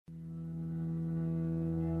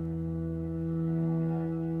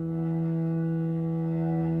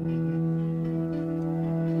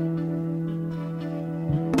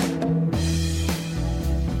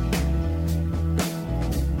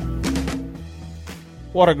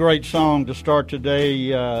What a great song to start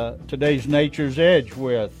today's Nature's Edge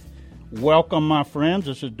with. Welcome, my friends.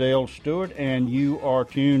 This is Dale Stewart, and you are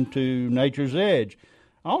tuned to Nature's Edge.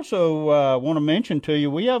 I also want to mention to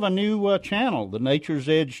you, we have a new channel, the Nature's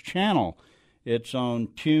Edge channel. It's on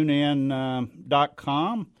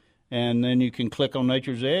tunein.com, and then you can click on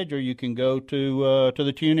Nature's Edge, or you can go to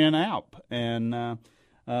the TuneIn app and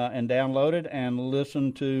download it and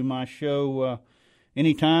listen to my show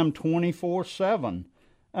anytime, 24/7.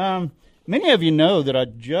 Many of you know that I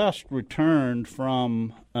just returned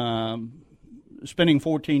from spending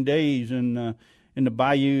 14 days in the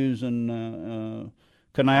bayous and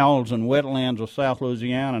canals and wetlands of South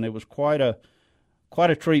Louisiana, and it was quite a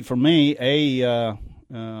treat for me.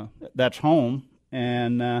 That's home,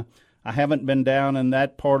 and I haven't been down in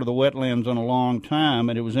that part of the wetlands in a long time,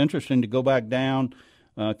 and it was interesting to go back down,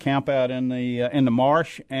 camp out in the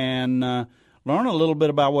marsh, and learn a little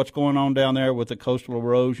bit about what's going on down there with the coastal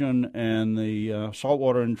erosion and the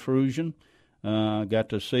saltwater intrusion. Got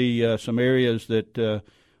to see some areas that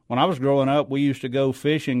when I was growing up, we used to go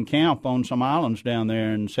fish and camp on some islands down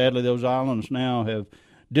there, and sadly those islands now have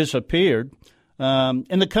disappeared.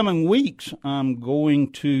 In the coming weeks, I'm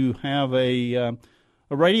going to have a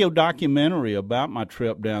radio documentary about my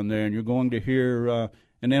trip down there, and you're going to hear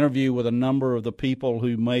an interview with a number of the people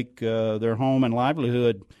who make their home and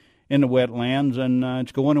livelihood in the wetlands, and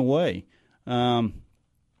it's going away.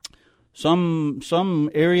 Some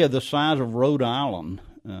area the size of Rhode Island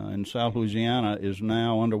in South Louisiana is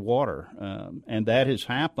now underwater, and that has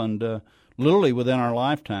happened literally within our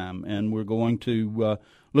lifetime. And we're going to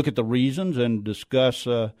look at the reasons and discuss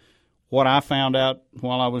what I found out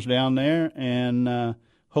while I was down there, and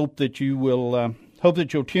hope that you'll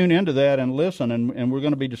tune into that and listen. And we're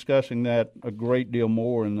going to be discussing that a great deal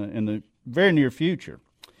more in the very near future.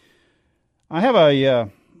 I have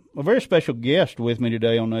a very special guest with me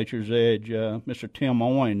today on Nature's Edge, Mr. Tim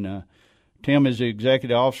Owen. Tim is the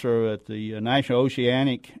executive officer at the National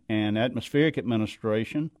Oceanic and Atmospheric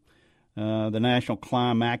Administration, the National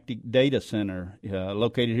Climatic Data Center,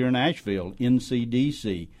 located here in Asheville,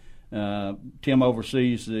 NCDC. Tim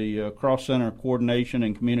oversees the cross-center coordination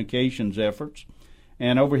and communications efforts.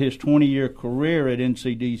 And over his 20-year career at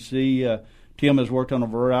NCDC, Tim has worked on a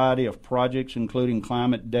variety of projects, including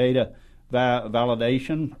climate data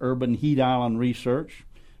validation, urban heat island research,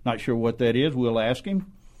 not sure what that is, we'll ask him,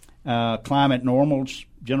 climate normals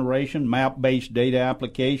generation, map-based data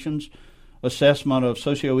applications, assessment of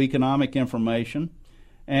socioeconomic information,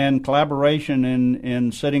 and collaboration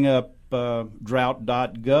in setting up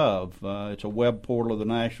drought.gov. It's a web portal of the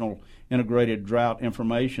National Integrated Drought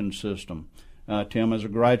Information System. Tim is a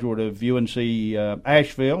graduate of UNC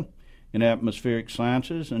Asheville in atmospheric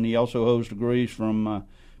sciences, and he also holds degrees from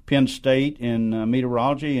Penn State in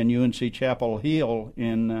meteorology and UNC Chapel Hill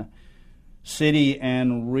in city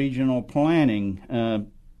and regional planning.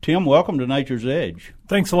 Tim, welcome to Nature's Edge.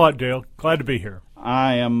 Thanks a lot, Dale. Glad to be here.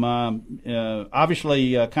 I am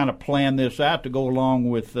obviously kind of planned this out to go along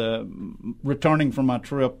with returning from my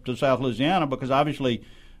trip to South Louisiana, because obviously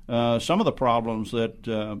some of the problems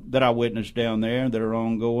that I witnessed down there that are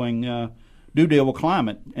ongoing do deal with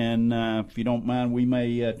climate. And if you don't mind, we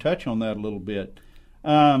may touch on that a little bit.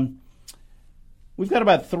 We've got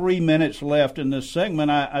about 3 minutes left in this segment.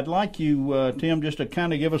 I'd like you, Tim, just to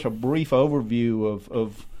kind of give us a brief overview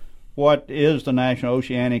of what is the National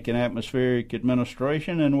Oceanic and Atmospheric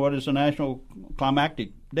Administration and what is the National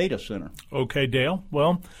Climatic Data Center. Okay, Dale.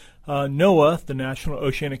 Well, NOAA, the National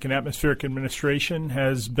Oceanic and Atmospheric Administration,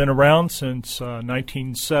 has been around since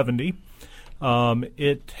 1970.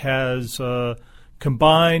 It has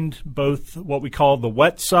combined both what we call the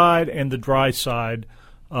wet side and the dry side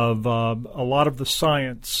of a lot of the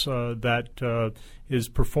science that is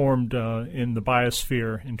performed in the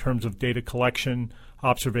biosphere in terms of data collection,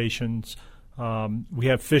 observations. We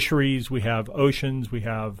have fisheries, we have oceans, we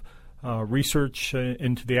have research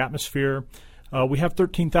into the atmosphere. We have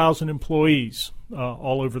 13,000 employees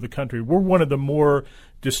all over the country. We're one of the more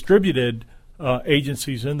distributed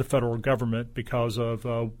agencies in the federal government because of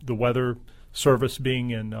the Weather Service being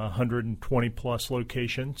in 120-plus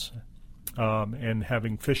locations and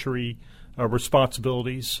having fishery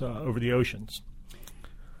responsibilities over the oceans.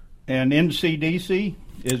 And NCDC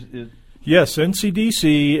is Yes,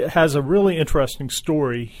 NCDC has a really interesting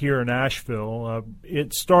story here in Asheville.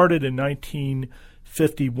 It started in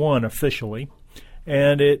 1951 officially,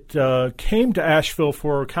 and it came to Asheville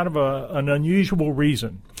for kind of an unusual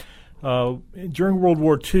reason. During World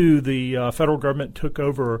War II, the federal government took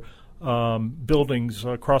over buildings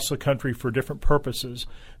across the country for different purposes.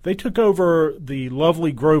 They took over the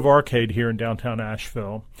lovely Grove Arcade here in downtown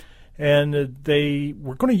Asheville, and they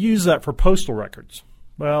were going to use that for postal records.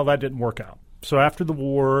 Well, that didn't work out. So after the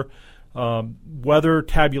war, weather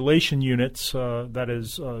tabulation units, that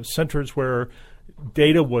is centers where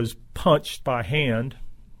data was punched by hand,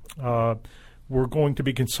 were going to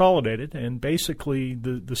be consolidated. And basically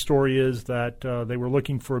the story is that they were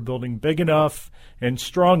looking for a building big enough and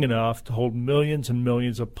strong enough to hold millions and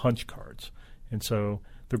millions of punch cards. And so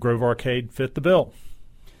the Grove Arcade fit the bill.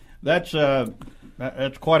 That's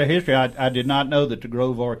quite a history. I did not know that the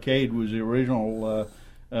Grove Arcade was the original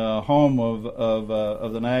home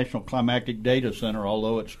of the National Climatic Data Center,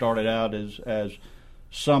 although it started out as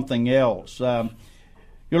something else.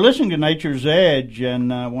 You're listening to Nature's Edge,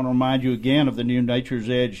 and I want to remind you again of the new Nature's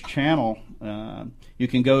Edge channel. You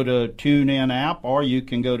can go to TuneIn app, or you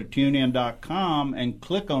can go to tunein.com and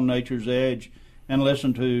click on Nature's Edge and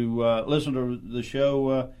listen to the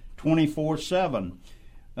show 24/7.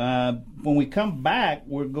 When we come back,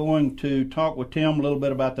 we're going to talk with Tim a little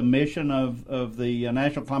bit about the mission of the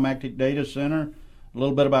National Climatic Data Center, a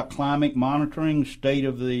little bit about climate monitoring, state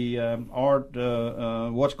of the art,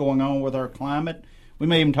 what's going on with our climate. We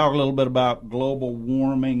may even talk a little bit about global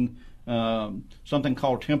warming, something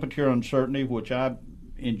called temperature uncertainty, which I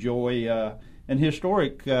enjoy, and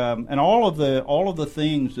historic, and all of the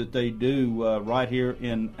things that they do right here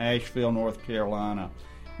in Asheville, North Carolina.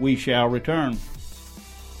 We shall return.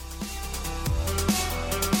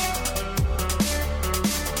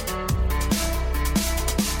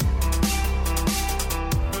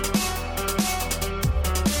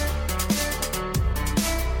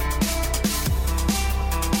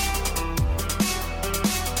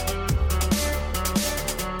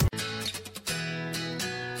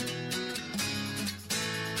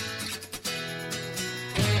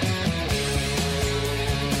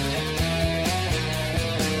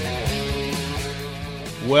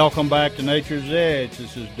 Welcome back to Nature's Edge.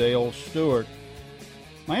 This is Dale Stewart.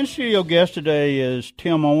 My in-studio guest today is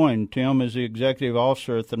Tim Owen. Tim is the executive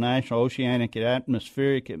officer at the National Oceanic and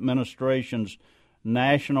Atmospheric Administration's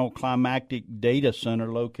National Climatic Data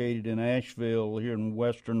Center located in Asheville here in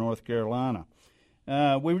western North Carolina.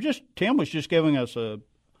 Tim was just giving us a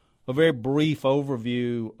very brief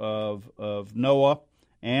overview of NOAA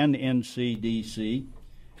and NCDC.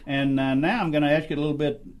 And now I'm going to ask you a little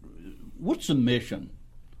bit, what's the mission?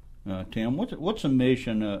 Tim, what's the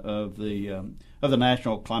mission of the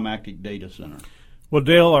National Climatic Data Center? Well,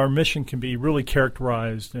 Dale, our mission can be really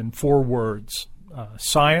characterized in 4 words: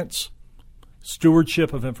 science,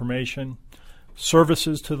 stewardship of information,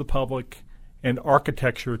 services to the public, and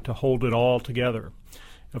architecture to hold it all together.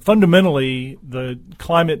 Fundamentally, the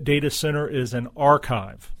Climate Data Center is an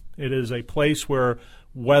archive. It is a place where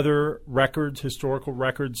weather records, historical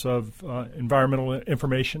records of environmental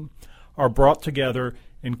information are brought together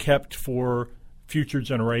and kept for future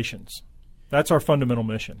generations. That's our fundamental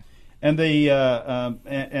mission. And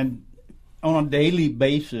and on a daily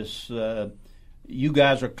basis, you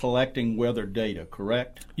guys are collecting weather data,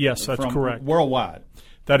 correct? Yes, that's correct. Worldwide.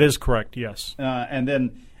 That is correct. Yes. And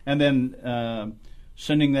then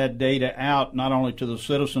sending that data out not only to the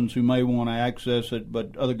citizens who may want to access it,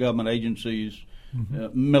 but other government agencies,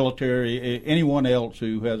 military, anyone else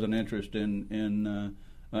who has an interest in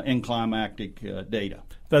climatic data.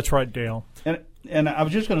 That's right, Dale. And I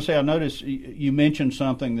was just going to say, I noticed you mentioned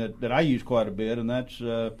something that I use quite a bit, and that's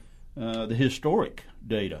the historic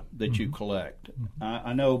data that you collect.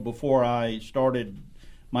 I know before I started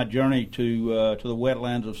my journey to the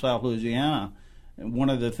wetlands of South Louisiana, one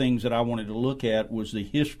of the things that I wanted to look at was the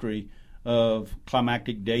history of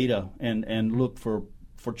climatic data and look for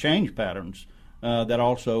change patterns that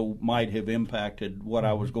also might have impacted what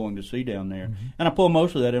I was going to see down there. And I pull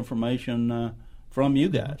most of that information from you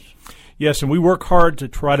guys. Yes, and we work hard to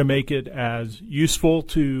try to make it as useful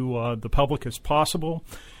to the public as possible.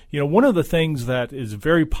 You know, one of the things that is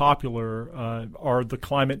very popular are the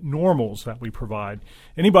climate normals that we provide.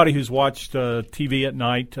 Anybody who's watched TV at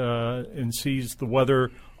night and sees the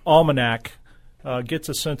weather almanac gets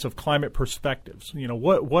a sense of climate perspectives. You know,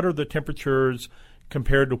 what are the temperatures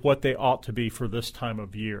compared to what they ought to be for this time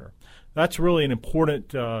of year? That's really an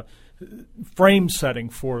important frame setting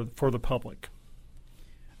for the public.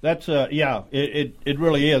 That's it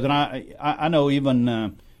really is, and I know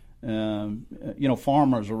even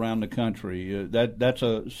farmers around the country that's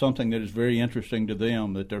something that is very interesting to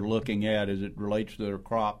them that they're looking at as it relates to their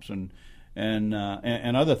crops and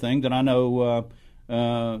other things, and I know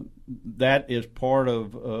that is part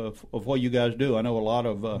of what you guys do. I know a lot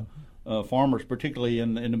of farmers, particularly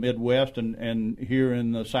in the Midwest and here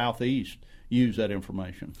in the Southeast, use that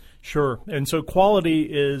information. Sure. And so quality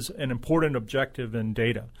is an important objective in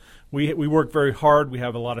data. We work very hard. We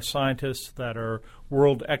have a lot of scientists that are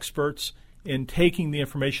world experts in taking the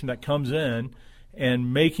information that comes in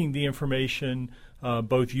and making the information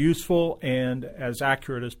both useful and as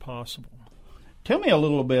accurate as possible. Tell me a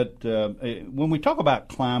little bit, when we talk about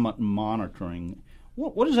climate monitoring,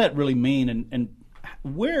 what does that really mean, and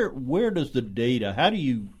where does the data, how do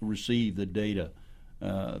you receive the data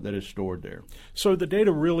that is stored there? So the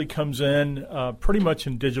data really comes in pretty much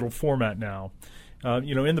in digital format now.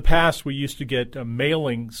 In the past we used to get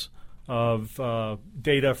mailings of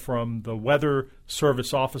data from the weather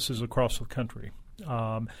service offices across the country.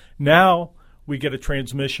 Now we get a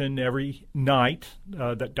transmission every night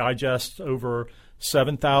that digests over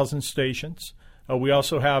 7,000 stations. We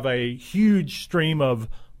also have a huge stream of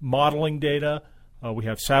modeling data. We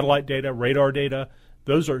have satellite data, radar data.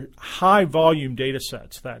 Those are high-volume data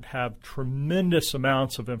sets that have tremendous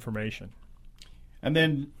amounts of information. And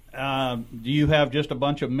then do you have just a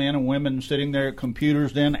bunch of men and women sitting there at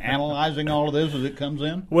computers then analyzing all of this as it comes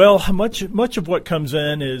in? Well, much of what comes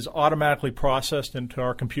in is automatically processed into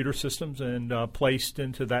our computer systems and placed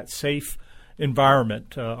into that safe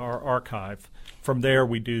environment, our archive. From there,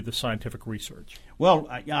 we do the scientific research. Well,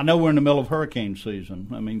 I know we're in the middle of hurricane season.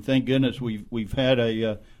 I mean, thank goodness we've had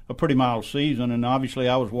a pretty mild season, and obviously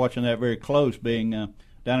I was watching that very close, being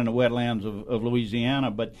down in the wetlands of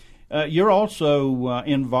Louisiana. But you're also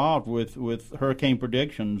involved with hurricane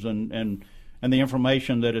predictions and the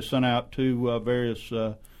information that is sent out to various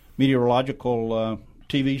meteorological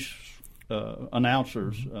TV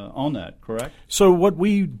announcers on that, correct? So what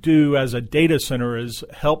we do as a data center is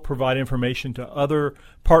help provide information to other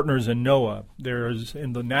partners in NOAA. There's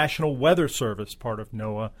in the National Weather Service part of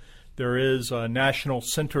NOAA, there is National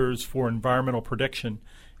Centers for Environmental Prediction,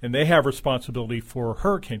 and they have responsibility for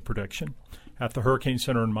hurricane prediction at the Hurricane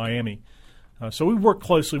Center in Miami. So we work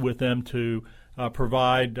closely with them to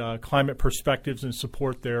provide climate perspectives and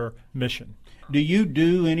support their mission. Do you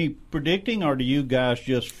do any predicting, or do you guys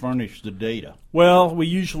just furnish the data? Well, we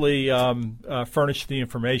usually furnish the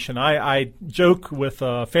information. I joke with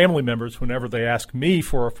family members whenever they ask me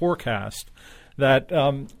for a forecast that,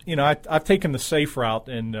 I've taken the safe route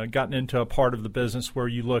and gotten into a part of the business where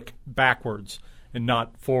you look backwards and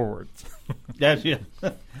not forwards. That's it.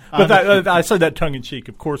 But I say that tongue-in-cheek.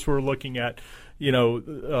 Of course, we're looking at,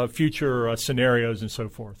 future scenarios and so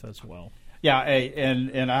forth as well. Yeah,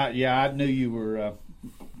 I knew you were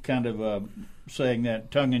kind of saying that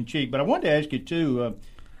tongue-in-cheek. But I wanted to ask you, too,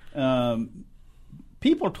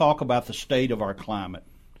 people talk about the state of our climate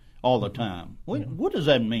all the time. What does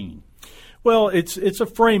that mean? Well, it's a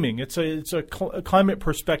framing. It's a climate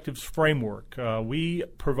perspectives framework. We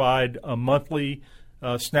provide a monthly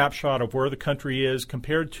snapshot of where the country is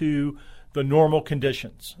compared to the normal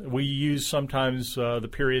conditions. We use sometimes the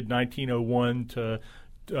period 1901 to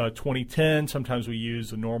 2010. Sometimes we use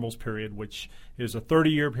the normals period, which is a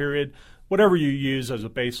 30-year period. Whatever you use as a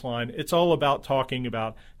baseline, it's all about talking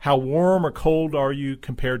about how warm or cold are you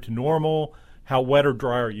compared to normal, how wet or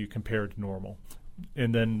dry are you compared to normal,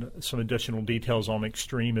 and then some additional details on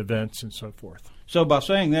extreme events and so forth. So by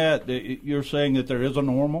saying that, you're saying that there is a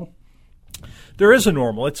normal? There is a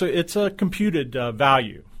normal. It's a computed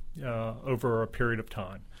value over a period of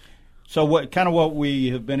time. So what we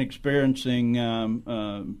have been experiencing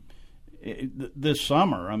this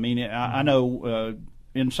summer, I mean, I know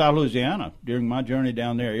in South Louisiana during my journey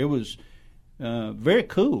down there, it was very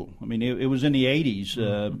cool. I mean, it was in the 80s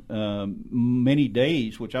many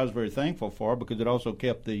days, which I was very thankful for because it also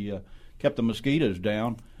kept the mosquitoes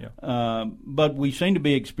down. Yeah. But we seem to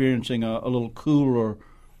be experiencing a little cooler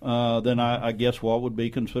than I guess what would be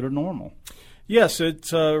considered normal. Yes,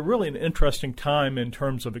 it's really an interesting time in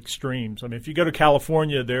terms of extremes. I mean, if you go to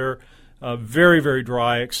California, they're very, very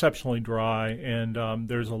dry, exceptionally dry, and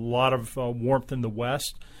there's a lot of warmth in the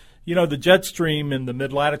west. The jet stream in the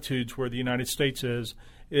mid-latitudes where the United States is,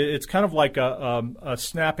 it's kind of like a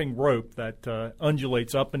snapping rope that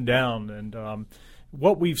undulates up and down. And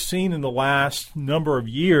what we've seen in the last number of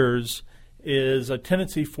years is a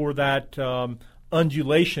tendency for that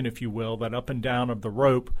undulation, if you will, that up and down of the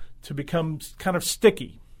rope, to become kind of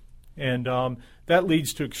sticky. And that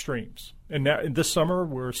leads to extremes. And this summer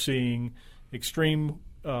we're seeing extreme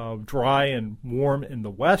dry and warm in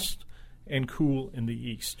the west and cool in the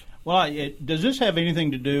east. Well, does this have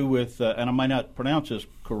anything to do with, and I might not pronounce this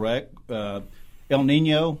correct, El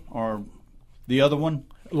Nino or the other one?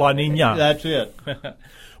 La Nina. That's it.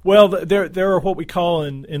 Well, there are what we call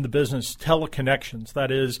in the business teleconnections.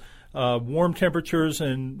 That is, warm temperatures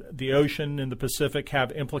in the ocean in the Pacific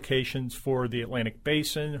have implications for the Atlantic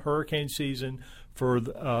Basin, hurricane season, for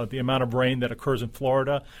the amount of rain that occurs in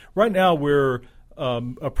Florida. Right now we're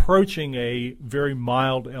approaching a very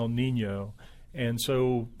mild El Nino, and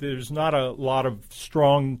so there's not a lot of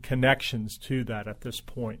strong connections to that at this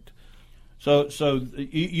point. So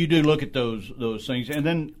you do look at those things, and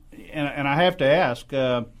then and I have to ask,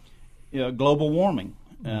 global warming.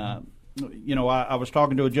 I was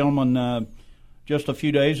talking to a gentleman just a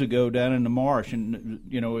few days ago down in the marsh, and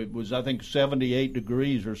it was, I think, 78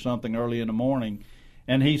 degrees or something early in the morning,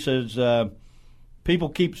 and he says people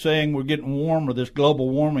keep saying we're getting warmer, this global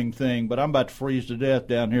warming thing, but I'm about to freeze to death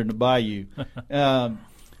down here in the bayou.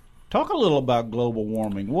 Talk a little about global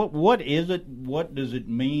warming. What is it? What does it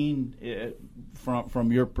mean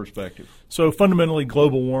from your perspective? So fundamentally,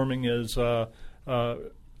 global warming is a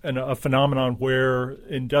phenomenon where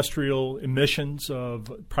industrial emissions of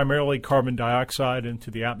primarily carbon dioxide into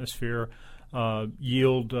the atmosphere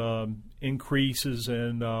yield increases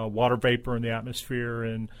in water vapor in the atmosphere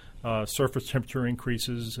and surface temperature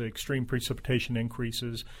increases, extreme precipitation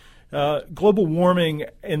increases. Global warming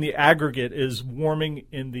in the aggregate is warming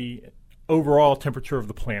in the overall temperature of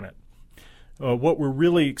the planet. What we're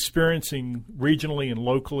really experiencing regionally and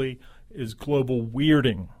locally is global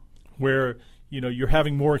weirding, where you're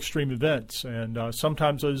having more extreme events, and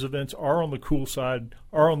sometimes those events are on the cool side,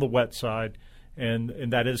 are on the wet side, and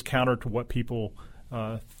that is counter to what people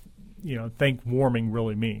think warming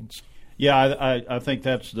really means. Yeah, I think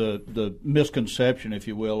that's the misconception, if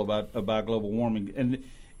you will, about global warming. And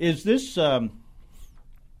is this how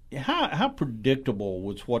predictable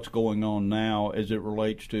was what's going on now as it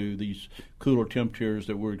relates to these cooler temperatures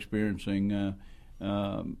that we're experiencing?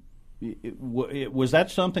 Was that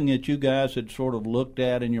something that you guys had sort of looked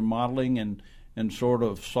at in your modeling and sort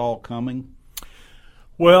of saw coming?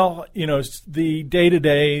 Well, the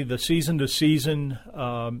day-to-day, the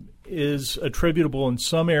season-to-season is attributable in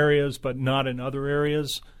some areas but not in other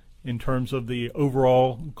areas in terms of the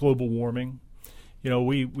overall global warming.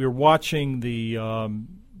 We're watching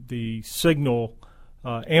the signal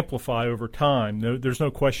amplify over time. There's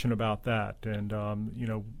no question about that. And,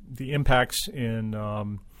 the impacts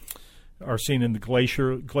are seen in the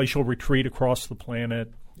glacial retreat across the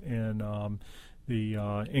planet and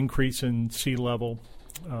the increase in sea level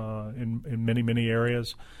in many, many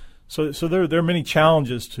areas. So there are many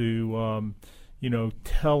challenges to,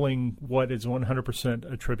 telling what is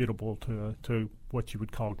 100% attributable to what you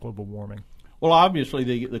would call global warming. Well, obviously,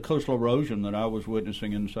 the coastal erosion that I was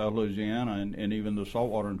witnessing in South Louisiana and even the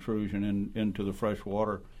saltwater intrusion into the fresh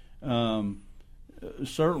water,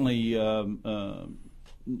 certainly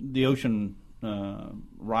the ocean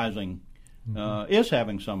rising is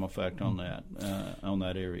having some effect on that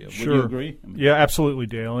area. Sure. Would you agree? Yeah, absolutely,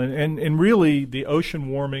 Dale. And really, the ocean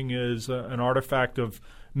warming is an artifact of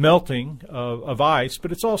melting of ice,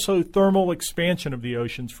 but it's also thermal expansion of the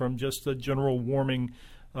oceans from just the general warming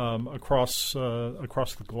across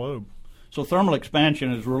the globe. So thermal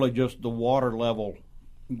expansion is really just the water level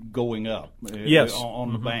going up. Yes.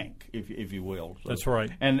 On the bank, if you will. So, that's right.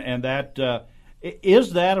 And that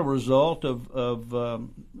is that a result of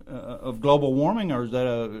global warming, or is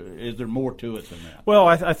there more to it than that? Well,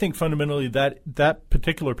 I think fundamentally that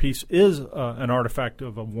particular piece is an artifact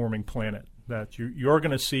of a warming planet. That you're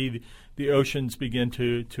going to see the oceans begin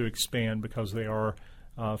to expand because they are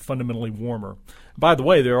fundamentally warmer. By the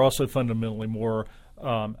way, they're also fundamentally more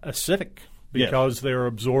acidic because they're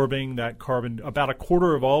absorbing that carbon. About a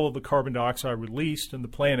quarter of all of the carbon dioxide released in the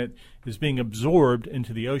planet is being absorbed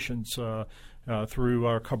into the oceans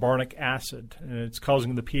through carbonic acid, and it's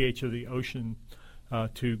causing the pH of the ocean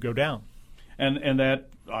to go down. And that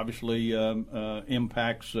obviously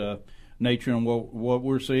impacts nature and what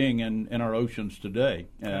we're seeing in our oceans today,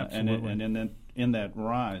 and in that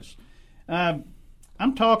rise.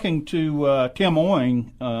 I'm talking to Tim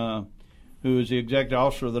Owen, who is the Executive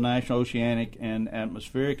Officer of the National Oceanic and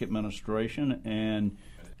Atmospheric Administration. And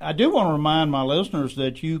I do want to remind my listeners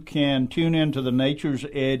that you can tune into the Nature's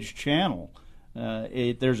Edge channel.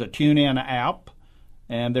 There's a TuneIn app,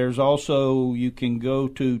 and there's also, you can go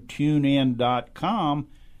to tunein.com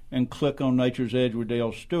and click on Nature's Edge with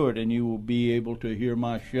Dale Stewart, and you will be able to hear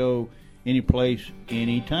my show anyplace,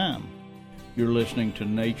 anytime. You're listening to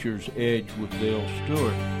Nature's Edge with Dale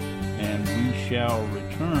Stewart, and we shall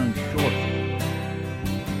return shortly.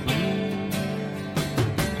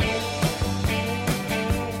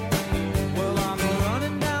 Well, I'm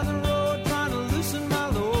running down the road trying to loosen my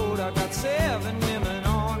load. I got 7 women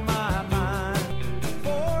on my mind.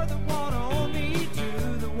 4 that want to own me,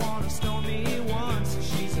 2 that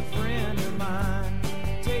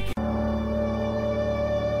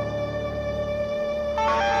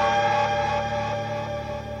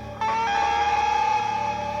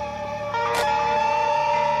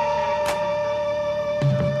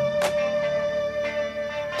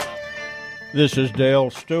This is Dale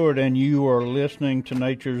Stewart, and you are listening to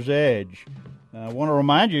Nature's Edge. I want to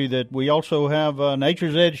remind you that we also have a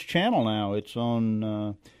Nature's Edge channel now. It's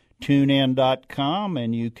on TuneIn.com,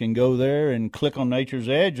 and you can go there and click on Nature's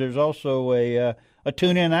Edge. There's also a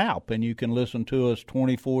TuneIn app, and you can listen to us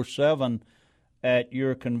 24/7 at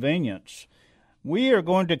your convenience. We are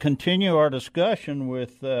going to continue our discussion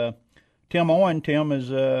with Tim Owen. Tim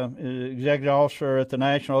is Executive Officer at the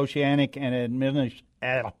National Oceanic and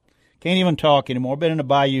Can't even talk anymore. Been in the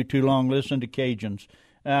bayou too long. Listen to Cajuns.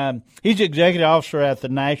 He's the Executive Officer at the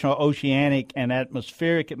National Oceanic and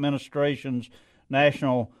Atmospheric Administration's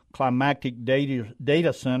National Climatic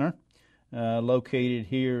Data Center, located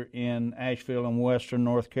here in Asheville in western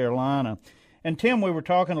North Carolina. And, Tim, we were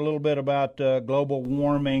talking a little bit about global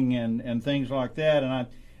warming and things like that, and I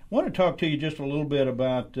want to talk to you just a little bit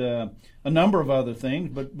about a number of other things,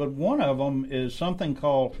 but one of them is something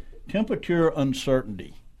called temperature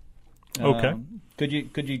uncertainty. Okay. Could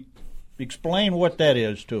you explain what that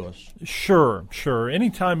is to us? Sure.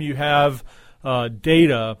 Anytime you have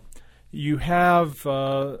data, you have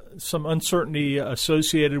some uncertainty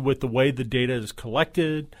associated with the way the data is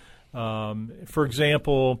collected. For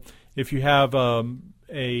example, if you have a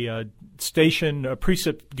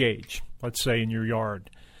precip gauge, let's say in your yard,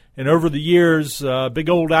 and over the years a big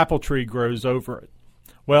old apple tree grows over it.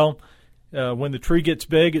 Well, when the tree gets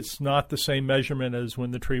big, it's not the same measurement as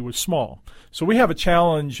when the tree was small. So we have a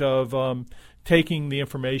challenge of taking the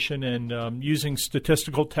information and using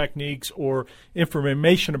statistical techniques or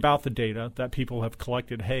information about the data that people have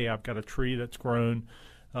collected. Hey, I've got a tree that's grown,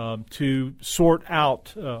 to sort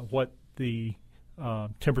out what the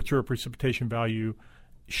temperature or precipitation value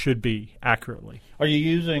should be accurately. Are you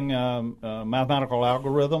using mathematical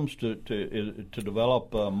algorithms to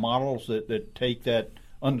develop models that take that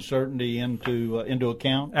uncertainty into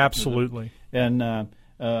account? Absolutely. And I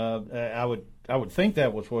would think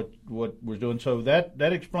that was what was doing. So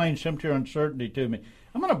that explains temperature uncertainty to me.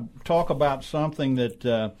 I'm going to talk about something that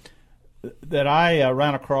I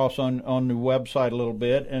ran across on the website a little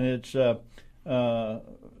bit, and it's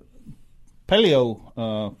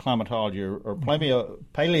paleoclimatology or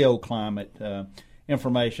paleoclimate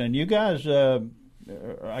information. You guys,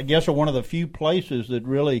 I guess, are one of the few places that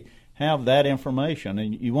really have that information,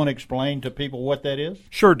 and you want to explain to people what that is?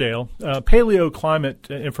 Sure, Dale. Paleoclimate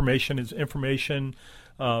information is information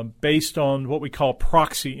based on what we call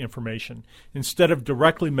proxy information. Instead of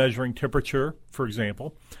directly measuring temperature, for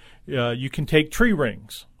example, you can take tree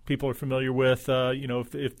rings. People are familiar with,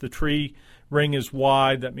 if the tree ring is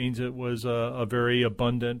wide, that means it was a very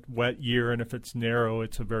abundant wet year, and if it's narrow,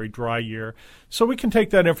 it's a very dry year. So we can take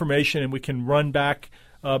that information and we can run back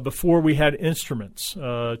before we had instruments.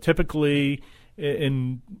 Typically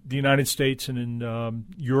in the United States and in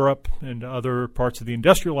Europe and other parts of the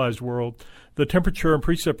industrialized world, the temperature and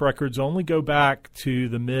precip records only go back to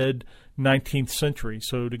the mid-19th century.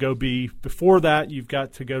 So to go before that, you've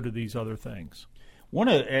got to go to these other things.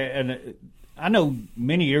 I know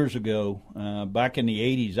many years ago, back in the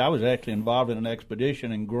 80s, I was actually involved in an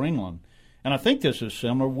expedition in Greenland. And I think this is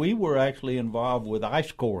similar. We were actually involved with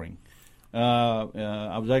ice coring.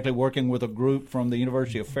 I was actually working with a group from the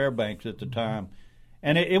University of Fairbanks at the time.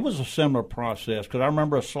 And it was a similar process because I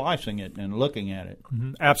remember us slicing it and looking at it.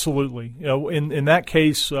 Mm-hmm. Absolutely. In that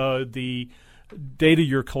case, the data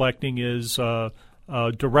you're collecting is a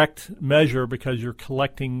direct measure because you're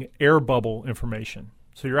collecting air bubble information.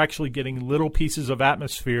 So you're actually getting little pieces of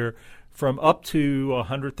atmosphere from up to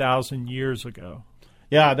 100,000 years ago.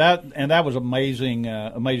 Yeah, that was amazing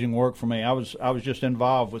work for me. I was just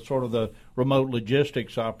involved with sort of the remote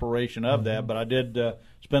logistics operation of that, but I did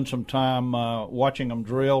spend some time watching them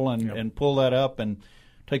drill and pull that up and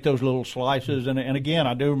take those little slices. And again,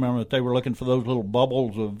 I do remember that they were looking for those little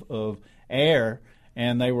bubbles of air,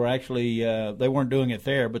 and they were actually they weren't doing it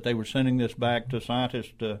there, but they were sending this back to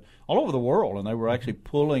scientists all over the world, and they were actually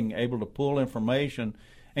able to pull information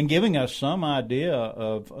and giving us some idea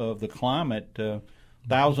of the climate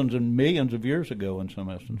thousands and millions of years ago in some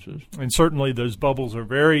instances. And certainly those bubbles are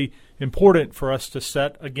very important for us to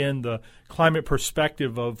set, again, the climate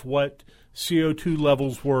perspective of what CO2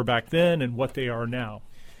 levels were back then and what they are now.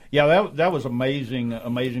 Yeah, that was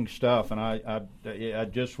amazing stuff. And I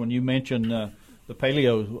just, when you mentioned the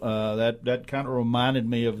paleo, that kind of reminded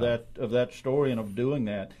me of that story and of doing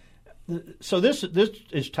that. So this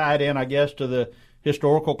is tied in, I guess, to the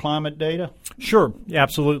historical climate data? Sure,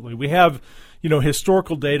 absolutely. We have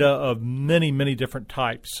historical data of many different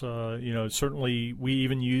types. Certainly we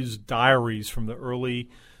even use diaries from the early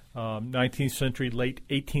 19th century, late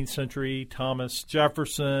 18th century, Thomas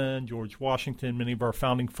Jefferson, George Washington, many of our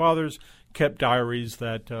founding fathers kept diaries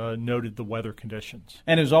that noted the weather conditions.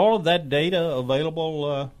 And is all of that data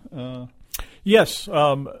available? Yes.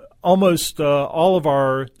 Almost all of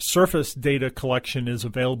our surface data collection is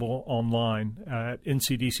available online at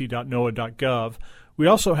ncdc.noaa.gov. We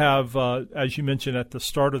also have, as you mentioned at the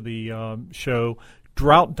start of the show,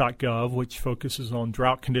 drought.gov, which focuses on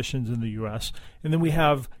drought conditions in the U.S. And then we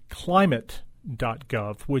have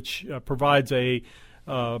climate.gov, which provides a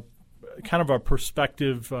kind of a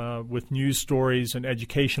perspective with news stories and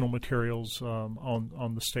educational materials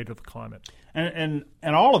on the state of the climate. And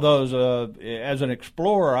all of those, as an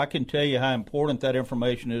explorer, I can tell you how important that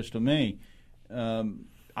information is to me.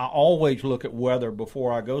 I always look at weather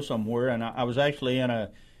before I go somewhere, and I was actually in a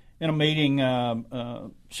meeting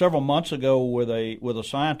several months ago with a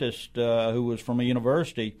scientist who was from a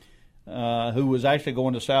university who was actually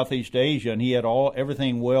going to Southeast Asia, and he had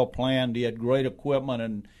everything well planned. He had great equipment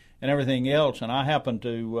and everything else, and I happened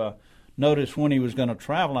to notice when he was going to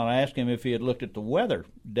travel, and I asked him if he had looked at the weather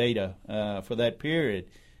data for that period,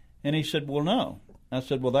 and he said, well, no. I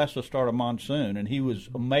said, well, that's the start of monsoon, and he was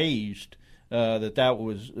amazed that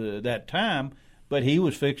was that time, but he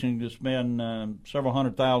was fixing to spend several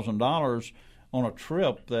 $100,000 on a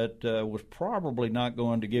trip that was probably not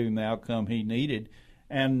going to give him the outcome he needed,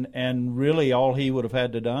 and really all he would have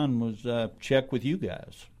had to done was check with you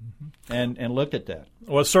guys and looked at that.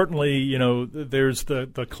 Well, certainly, there's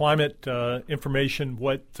the climate information,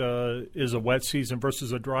 what is a wet season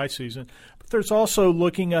versus a dry season, but there's also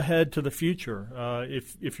looking ahead to the future.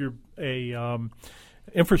 If you're a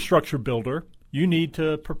infrastructure builder, you need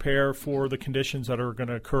to prepare for the conditions that are going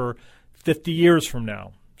to occur 50 years from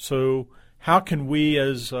now. So how can we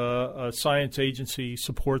as a science agency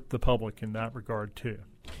support the public in that regard too?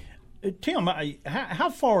 Tim, how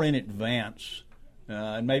far in advance,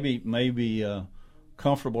 and maybe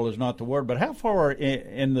comfortable is not the word, but how far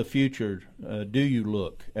in the future do you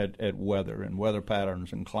look at weather and weather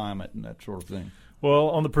patterns and climate and that sort of thing? Well,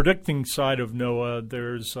 on the predicting side of NOAA,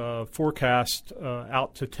 there's forecast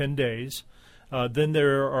out to 10 days. Then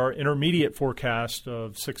there are intermediate forecasts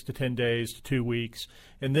of 6 to 10 days to 2 weeks.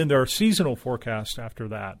 And then there are seasonal forecasts after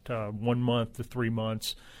that, 1 month to 3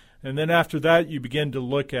 months. And then after that, you begin to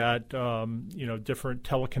look at, different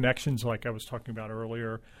teleconnections like I was talking about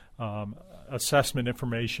earlier, assessment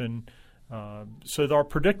information. So our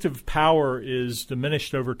predictive power is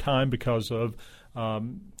diminished over time because of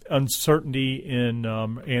uncertainty in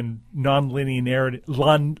and nonlinearity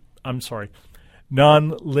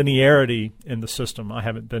in the system. I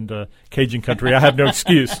haven't been to Cajun country. I have no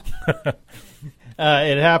excuse.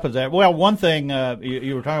 It happens. Well, one thing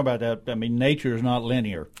you were talking about that. I mean, nature is not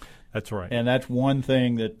linear. That's right, and that's one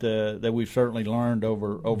thing that we've certainly learned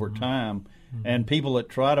over time. Mm-hmm. And people that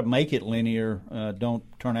try to make it linear don't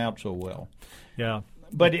turn out so well. Yeah.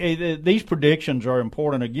 But these predictions are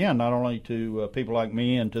important, again, not only to people like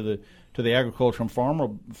me and to the agriculture and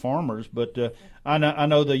farmers, but I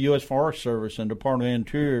know the U.S. Forest Service and Department of the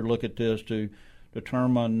Interior look at this to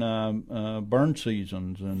determine burn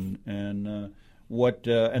seasons and what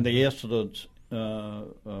and the incidence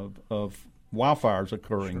of wildfires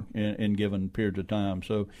occurring in given periods of time.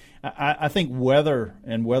 So I think weather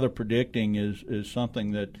and weather predicting is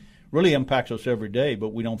something that really impacts us every day,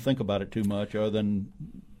 but we don't think about it too much other than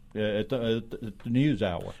at the news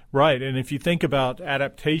hour. Right, and if you think about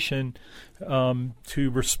adaptation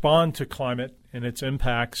to respond to climate and its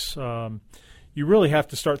impacts, you really have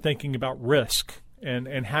to start thinking about risk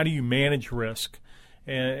and how do you manage risk.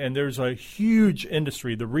 And there's a huge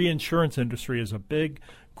industry. The reinsurance industry is a big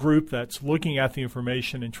group that's looking at the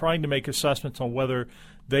information and trying to make assessments on whether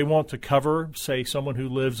they want to cover, say, someone who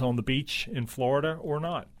lives on the beach in Florida or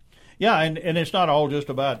not. Yeah, and it's not all just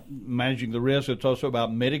about managing the risk. It's also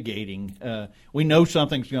about mitigating. We know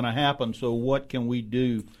something's going to happen, so what can we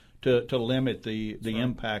do to limit the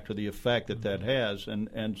impact or the effect that has?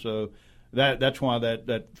 And so that's why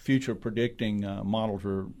that future predicting models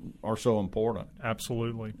are so important.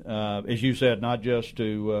 Absolutely. As you said, not just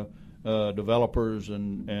to developers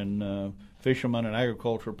and fishermen and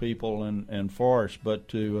agriculture people and forests, but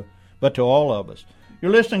to all of us. You're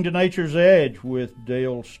listening to Nature's Edge with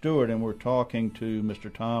Dale Stewart, and we're talking to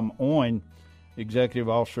Mr. Tom Owen, Executive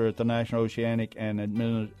Officer at the National Oceanic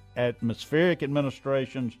and Atmospheric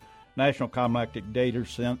Administration's National Climatic Data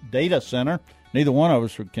Center. Neither one of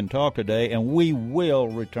us can talk today, and we will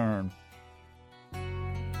return.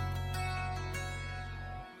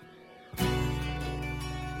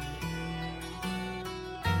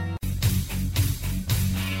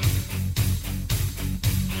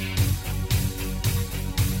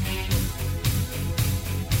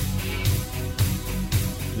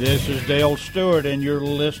 This is Dale Stewart, and you're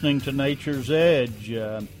listening to Nature's Edge.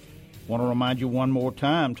 Want to remind you one more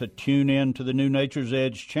time to tune in to the new Nature's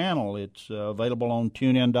Edge channel. It's available on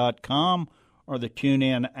TuneIn.com or the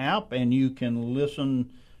TuneIn app, and you can listen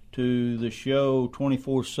to the show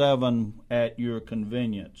 24/7 at your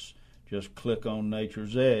convenience. Just click on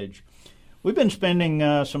Nature's Edge. We've been spending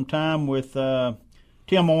some time with Tim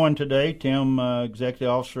Owen today. Tim, Executive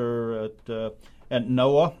Officer at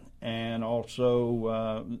NOAA, and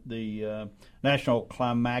also the National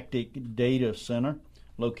Climatic Data Center,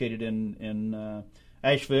 located in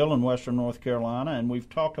Asheville in western North Carolina. And we've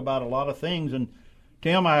talked about a lot of things. And,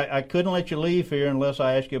 Tim, I couldn't let you leave here unless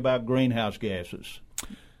I ask you about greenhouse gases.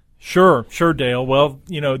 Sure, Dale. Well,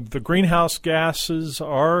 the greenhouse gases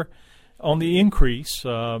are on the increase,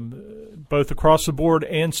 both across the board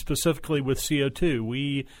and specifically with CO2.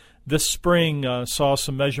 We, this spring, saw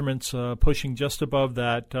some measurements pushing just above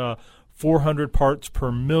that 400 parts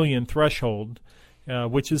per million threshold,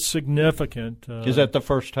 which is significant. Is that the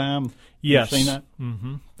first time yes. you've seen that?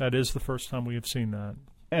 Mm-hmm. That is the first time we have seen that.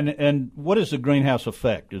 And what is the greenhouse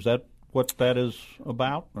effect? Is that what that is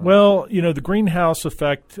about? Or? Well, the greenhouse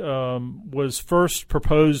effect was first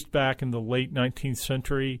proposed back in the late 19th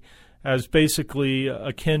century as basically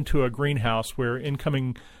akin to a greenhouse where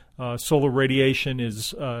incoming solar radiation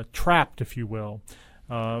is trapped, if you will.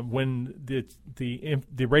 When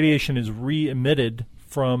the radiation is re-emitted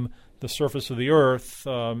from the surface of the Earth,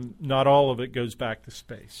 not all of it goes back to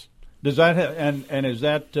space. Does that and does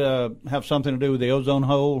that have something to do with the ozone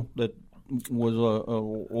hole that was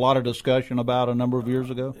a lot of discussion about a number of years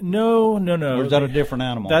ago? No. Or is that a different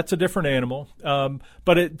animal? That's a different animal.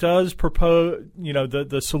 But it does propose,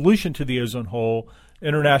 the solution to the ozone hole,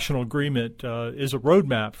 international agreement, is a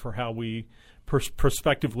roadmap for how we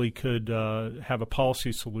prospectively could have a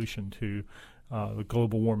policy solution to the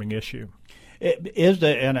global warming issue. Is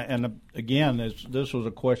there, and again, this was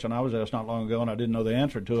a question I was asked not long ago, and I didn't know the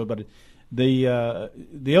answer to it, but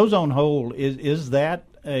the ozone hole, is that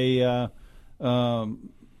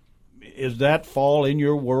is that fall in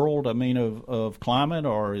your world, of climate,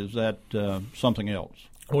 or is that something else?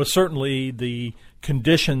 Well, certainly the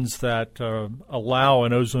conditions that allow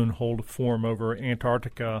an ozone hole to form over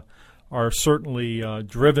Antarctica are certainly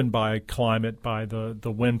driven by climate, by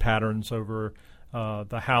the wind patterns over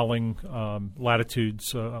the howling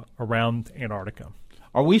latitudes around Antarctica.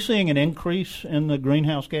 Are we seeing an increase in the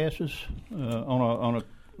greenhouse gases on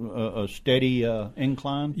a steady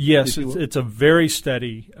incline? Yes, it's a very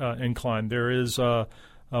steady incline. There is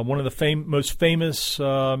one of the most famous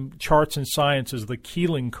charts in science is the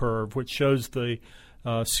Keeling curve, which shows the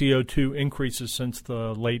CO2 increases since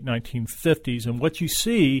the late 1950s. And what you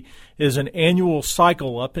see is an annual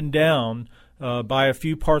cycle up and down by a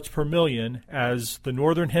few parts per million as the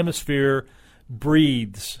northern hemisphere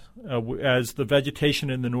breathes. As the vegetation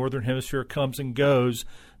in the northern hemisphere comes and goes,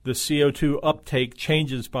 the CO2 uptake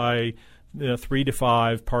changes by 3 to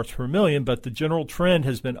 5 parts per million, but the general trend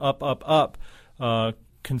has been up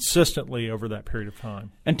consistently over that period of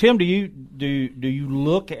time. And Tim, do you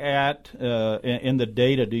look at in the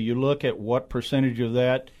data? Do you look at what percentage of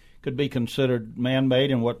that could be considered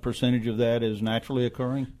man-made and what percentage of that is naturally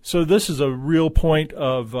occurring? So this is a real point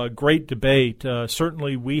of great debate.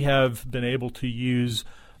 Certainly we have been able to use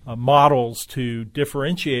models to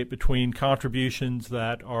differentiate between contributions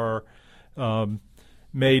that are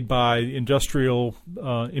made by industrial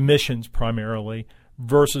emissions primarily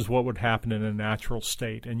versus what would happen in a natural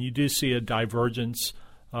state. And you do see a divergence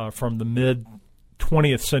from the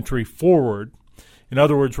mid-20th century forward. In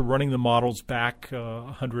other words, we're running the models back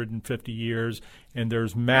 150 years, and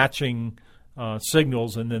there's matching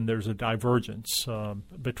signals, and then there's a divergence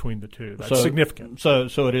between the two. That's significant. So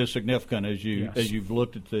it is significant as Yes. you've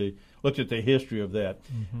looked at the history of that.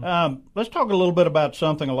 Mm-hmm. Let's talk a little bit about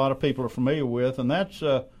something a lot of people are familiar with, and that's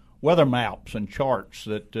weather maps and charts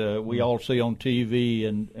that we all see on TV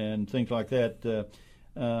and things like that.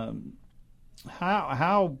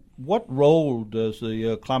 What role does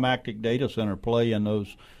the Climatic Data Center play in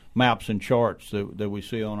those maps and charts that we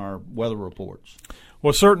see on our weather reports?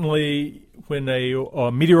 Well, certainly when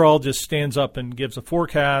a meteorologist stands up and gives a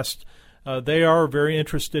forecast, they are very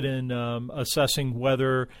interested in assessing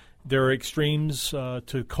whether there are extremes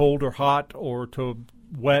to cold or hot or to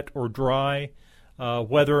wet or dry,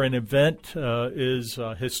 whether an event is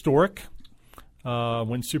historic.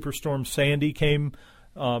 When Superstorm Sandy came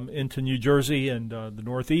into New Jersey and the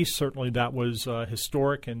Northeast, certainly that was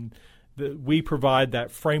historic, and we provide that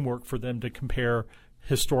framework for them to compare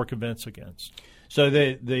historic events against. So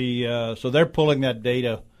so they're pulling that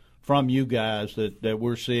data from you guys that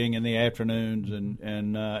we're seeing in the afternoons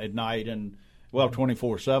and at night, and Well,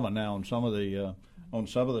 24/7 now on some of the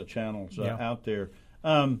channels out there.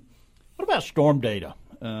 What about storm data?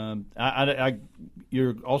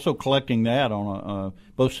 You're also collecting that on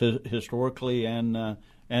both historically and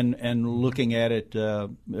looking at it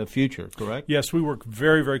future, correct? Yes, we work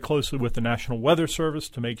very, very closely with the National Weather Service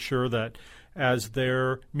to make sure that as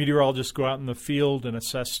their meteorologists go out in the field and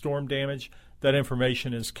assess storm damage, that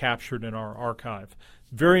information is captured in our archive.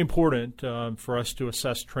 Very important for us to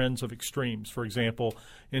assess trends of extremes. For example,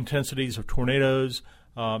 intensities of tornadoes,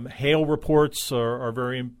 hail reports are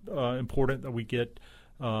very important that we get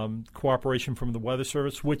cooperation from the Weather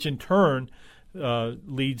Service, which in turn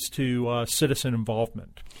leads to citizen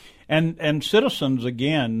involvement. And citizens,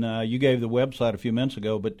 again, you gave the website a few minutes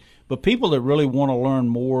ago, but people that really want to learn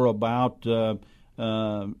more about the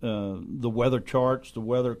weather charts, the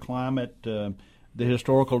weather climate, the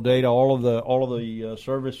historical data, all of the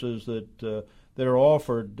services that are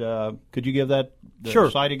offered, could you give that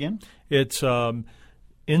site again? It's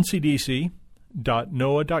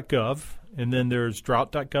ncdc.noaa.gov, and then there's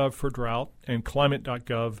drought.gov for drought and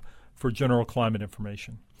climate.gov for general climate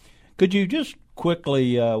information. Could you just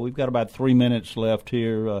quickly, we've got about 3 minutes left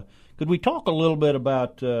here, could we talk a little bit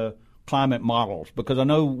about climate models? Because I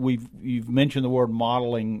know you've mentioned the word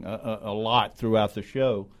modeling a lot throughout the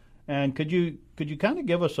show. And could you kind of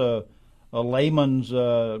give us a layman's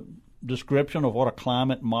description of what a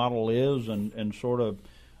climate model is and sort of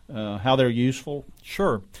how they're useful?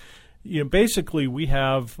 Sure. Basically, we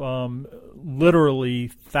have literally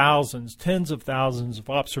thousands, tens of thousands of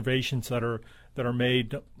observations that are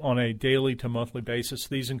made on a daily to monthly basis.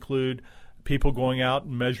 These include people going out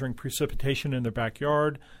and measuring precipitation in their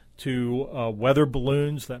backyard, to weather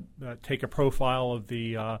balloons that take a profile of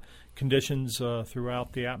the conditions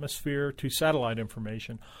throughout the atmosphere, to satellite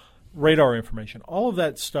information, radar information. All of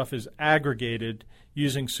that stuff is aggregated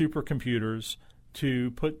using supercomputers to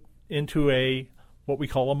put into what we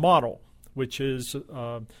call a model, which is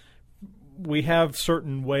we have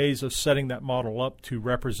certain ways of setting that model up to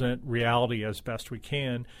represent reality as best we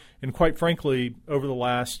can. And quite frankly, over the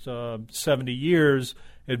last 70 years,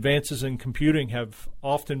 advances in computing have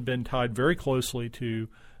often been tied very closely to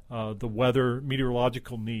the weather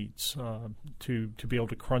meteorological needs to be able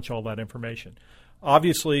to crunch all that information.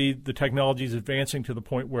 Obviously, the technology is advancing to the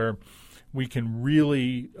point where we can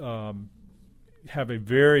really have a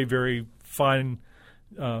very, very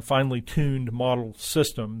finely tuned model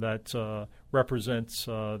system that represents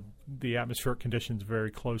the atmospheric conditions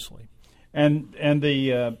very closely. And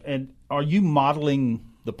are you modeling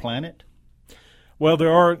the planet? Well,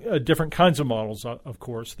 there are different kinds of models, of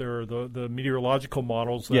course. There are the meteorological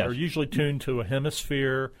models that are usually tuned to a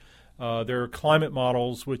hemisphere. There are climate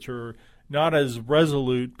models, which are not as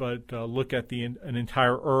resolute, but look at an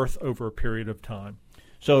entire Earth over a period of time.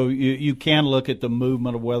 So you can look at the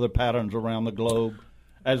movement of weather patterns around the globe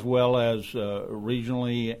as well as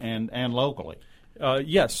regionally and locally.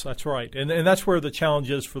 Yes, that's right. And that's where the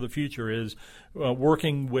challenge is for the future is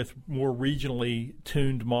working with more regionally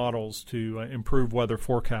tuned models to improve weather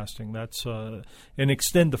forecasting. That's and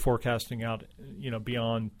extend the forecasting out,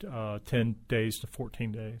 beyond 10 days to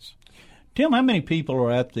 14 days. Tim, how many people are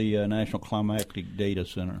at the National Climatic Data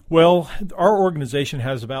Center? Well, our organization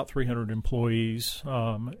has about 300 employees,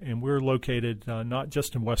 and we're located not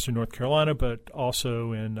just in western North Carolina, but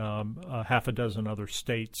also in half a dozen other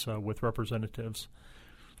states with representatives.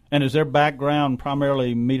 And is their background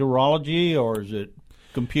primarily meteorology, or is it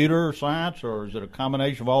computer science, or is it a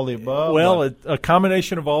combination of all the above? Well, a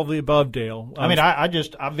combination of all the above, Dale. I mean, I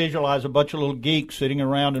visualize a bunch of little geeks sitting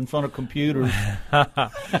around in front of computers.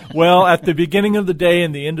 Well, at the beginning of the day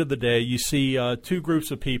and the end of the day, you see two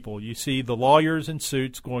groups of people. You see the lawyers in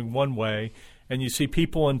suits going one way, and you see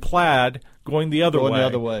people in plaid going the other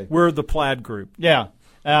way. We're the plaid group. Yeah.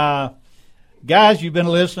 Guys, you've been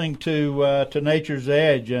listening to Nature's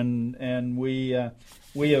Edge, and we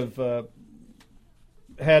have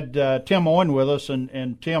had Tim Owen with us,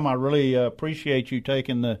 and Tim, I really appreciate you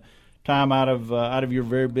taking the time out of your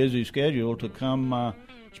very busy schedule to come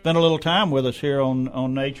spend a little time with us here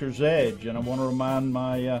on Nature's Edge. And I want to remind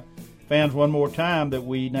my fans one more time that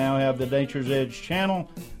we now have the Nature's Edge channel.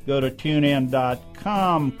 Go to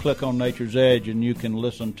tunein.com, click on Nature's Edge, and you can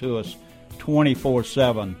listen to us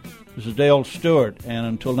 24/7. This is Dale Stewart, and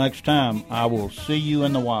until next time, I will see you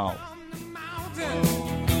in the wild.